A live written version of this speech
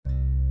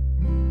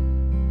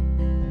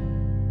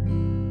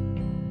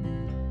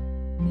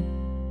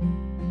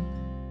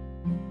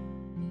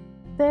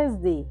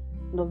Thursday,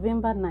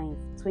 November 9th,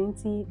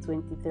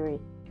 2023.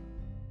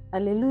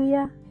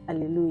 Alleluia,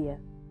 alleluia.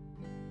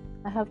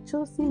 I have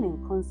chosen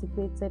and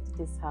consecrated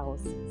this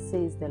house,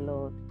 says the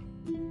Lord,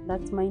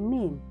 that my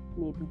name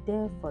may be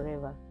there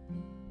forever.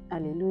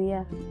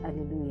 Alleluia,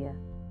 alleluia.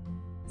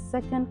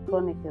 2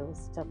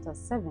 Chronicles chapter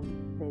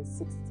 7, verse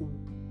 16.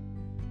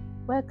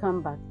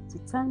 Welcome back to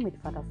Time with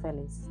Father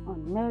Felix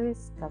on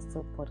Mary's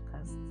Castle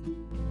Podcast.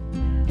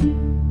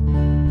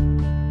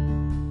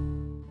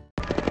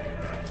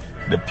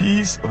 The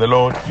peace of the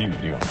Lord be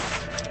with you.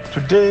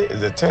 Today is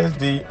the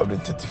Thursday of the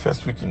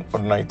 31st week in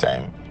Ordinary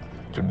Time.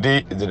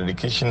 Today is the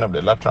dedication of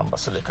the Lateran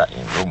Basilica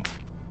in Rome.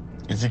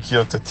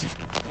 Ezekiel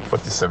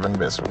 47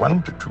 verse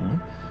 1 to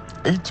 2,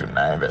 8 to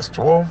 9 verse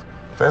 12,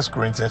 1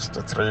 Corinthians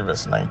chapter 3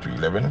 verse 9 to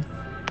 11,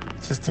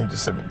 16 to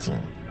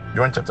 17,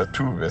 John chapter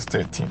 2 verse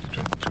 13 to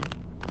 22.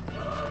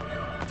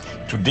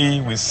 Today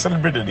we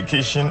celebrate the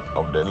dedication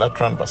of the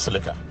Lateran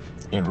Basilica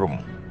in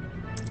Rome,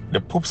 the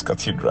Pope's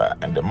Cathedral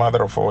and the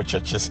mother of all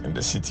churches in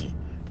the city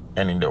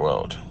and in the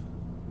world.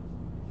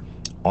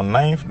 On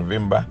 9th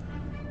November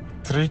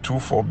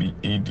 324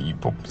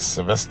 AD, Pope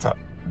Sylvester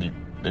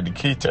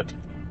dedicated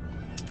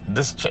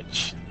this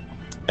church.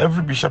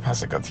 Every bishop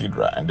has a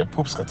cathedral, and the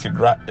Pope's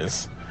Cathedral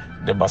is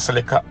the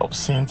Basilica of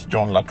St.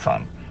 John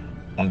Lateran,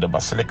 not the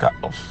Basilica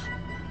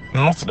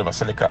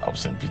of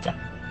St. Peter.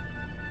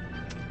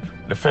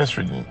 The first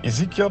reading,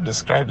 Ezekiel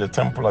described the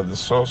temple as the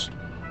source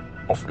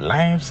of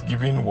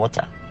life-giving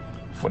water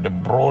for the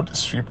broad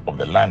sweep of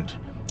the land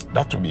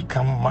that will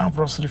become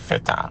marvelously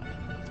fertile,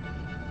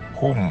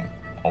 home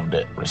of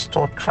the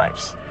restored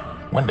tribes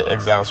when the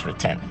exiles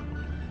return.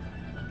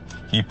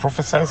 He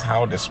prophesies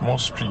how the small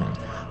stream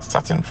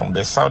starting from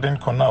the southern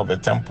corner of the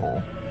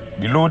temple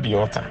below the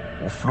altar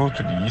will flow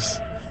to the east,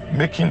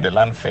 making the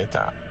land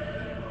fertile.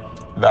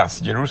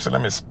 Thus,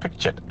 Jerusalem is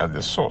pictured as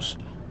the source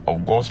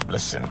of God's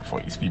blessing for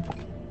his people.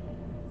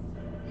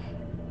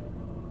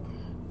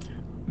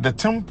 The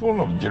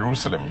Temple of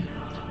Jerusalem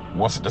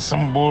was the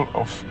symbol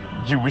of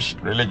Jewish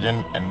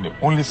religion and the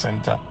only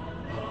center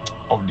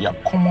of their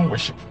common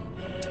worship.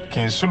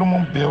 King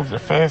Solomon built the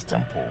first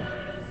temple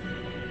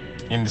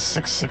in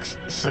 966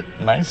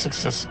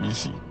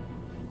 BC,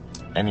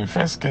 and in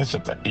 1 Kings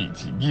chapter 8,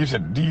 he gives a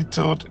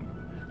detailed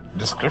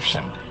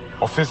description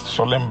of his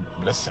solemn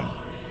blessing.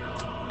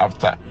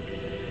 After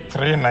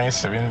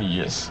 397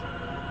 years,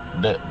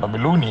 the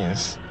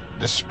Babylonians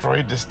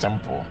destroyed this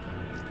temple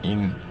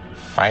in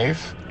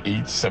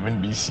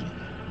 587 BC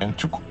and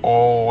took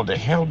all the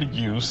healthy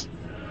Jews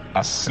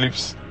as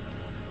slaves.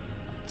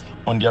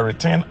 On their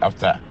return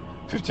after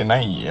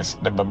 59 years,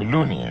 the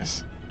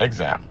Babylonians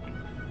exiled.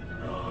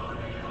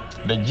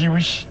 The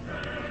Jewish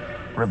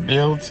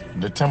rebuilt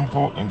the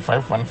temple in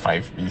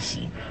 515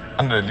 BC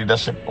under the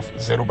leadership of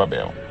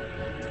Zerubbabel.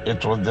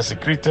 It was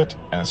desecrated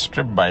and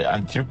stripped by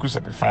Antiochus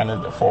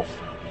Epiphanes IV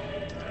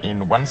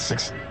in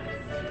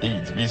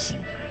 168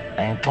 BC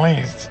and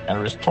cleansed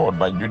and restored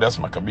by Judas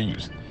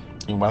Maccabeus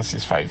in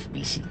 165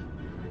 BC.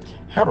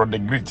 Herod the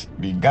Great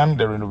began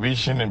the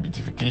renovation and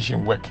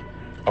beautification work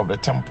of the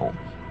temple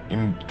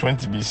in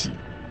 20 BC.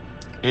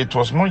 It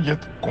was not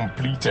yet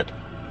completed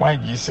while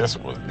Jesus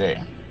was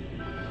there.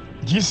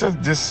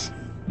 Jesus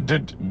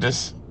did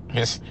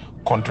his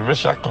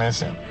controversial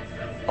cleansing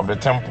of the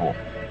temple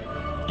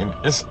in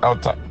its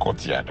outer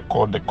courtyard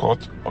called the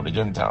Court of the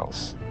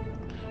Gentiles.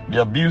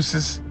 The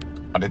abuses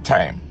at the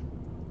time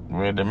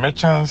were the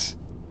merchants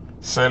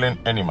selling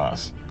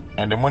animals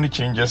and the money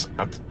changers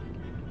at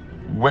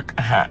work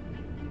had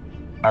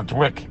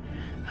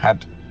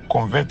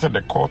converted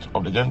the Court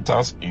of the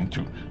Gentiles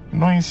into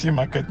noisy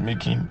market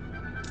making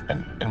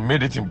and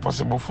made it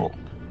impossible for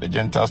the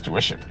Gentiles to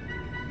worship.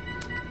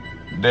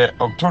 The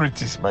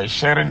authorities, by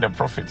sharing the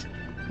profit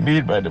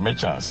made by the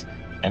merchants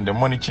and the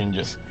money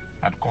changers,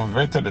 had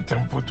converted the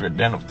temple to a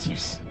den of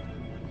thieves.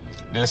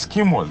 The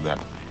scheme was that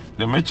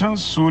the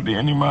merchants sold the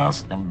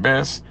animals and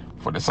bears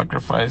for the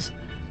sacrifice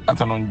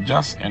at an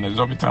unjust and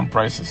exorbitant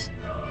prices,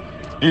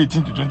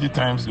 18 to 20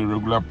 times the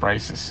regular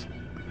prices,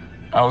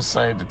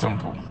 outside the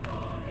temple.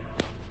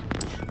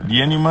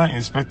 The animal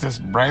inspectors,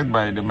 bribed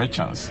by the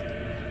merchants,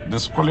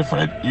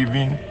 disqualified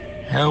even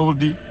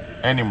healthy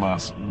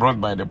animals brought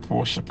by the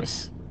poor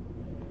shepherds.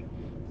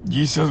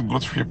 Jesus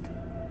got whipped,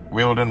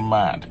 wild and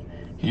mad.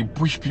 He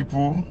pushed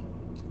people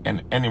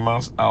and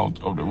animals out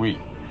of the way,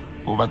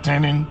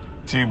 overturning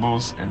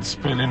tables and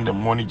spilling the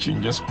money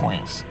changers'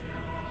 coins.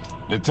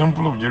 The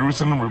temple of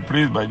Jerusalem,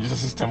 replaced by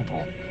Jesus'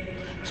 temple,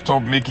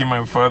 stopped making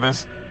my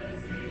father's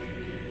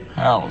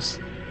house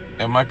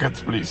a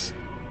marketplace.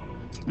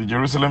 The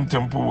Jerusalem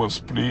temple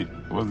was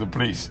the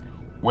place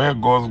where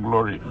God's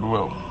glory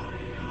dwelled.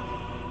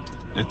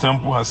 The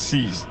temple has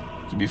ceased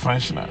to be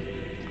functional.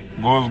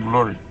 God's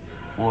glory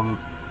will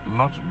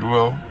not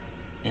dwell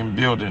in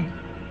building,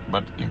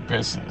 but in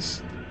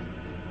persons.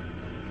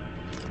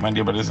 My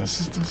dear brothers and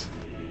sisters,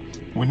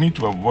 we need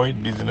to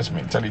avoid business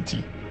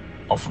mentality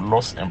of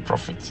loss and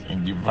profit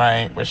in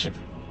divine worship.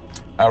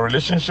 Our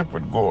relationship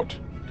with God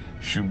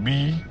should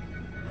be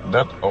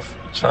that of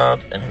a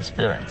child and his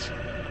parent.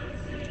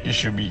 It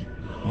should be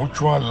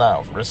mutual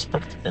love,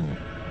 respect, and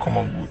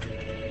common good.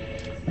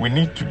 We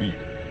need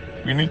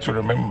to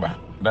remember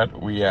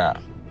that we are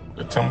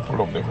the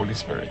temple of the Holy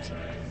Spirit.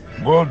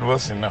 God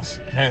dwells in us.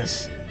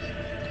 Hence,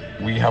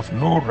 we have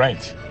no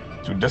right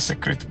to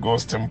desecrate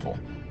God's temple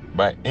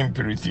by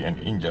impurity and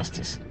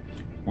injustice.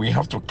 We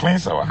have to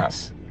cleanse our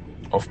hearts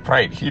of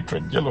pride,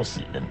 hatred,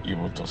 jealousy, and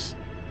evil thoughts.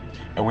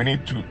 And we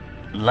need to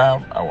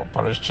love our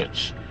parish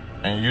church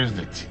and use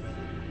it.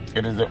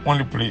 It is the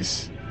only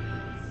place.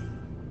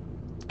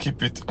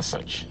 Keep it as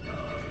such.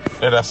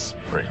 Let us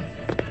pray.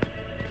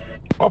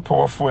 All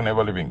powerful and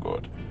ever living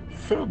God,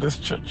 fill this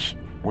church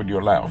with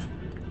your love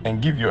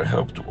and give your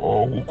help to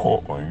all who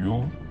call on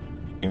you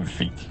in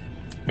faith.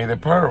 May the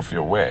power of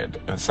your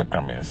word and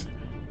sacraments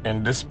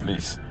in this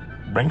place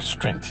bring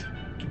strength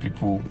to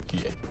people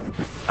here.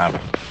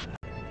 Amen.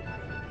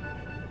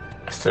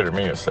 I still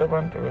remain your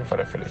servant, Reverend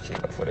Father Felix,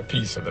 for the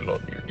peace of the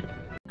Lord be with you.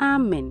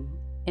 Amen.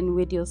 And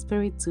with your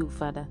spirit too,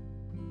 Father.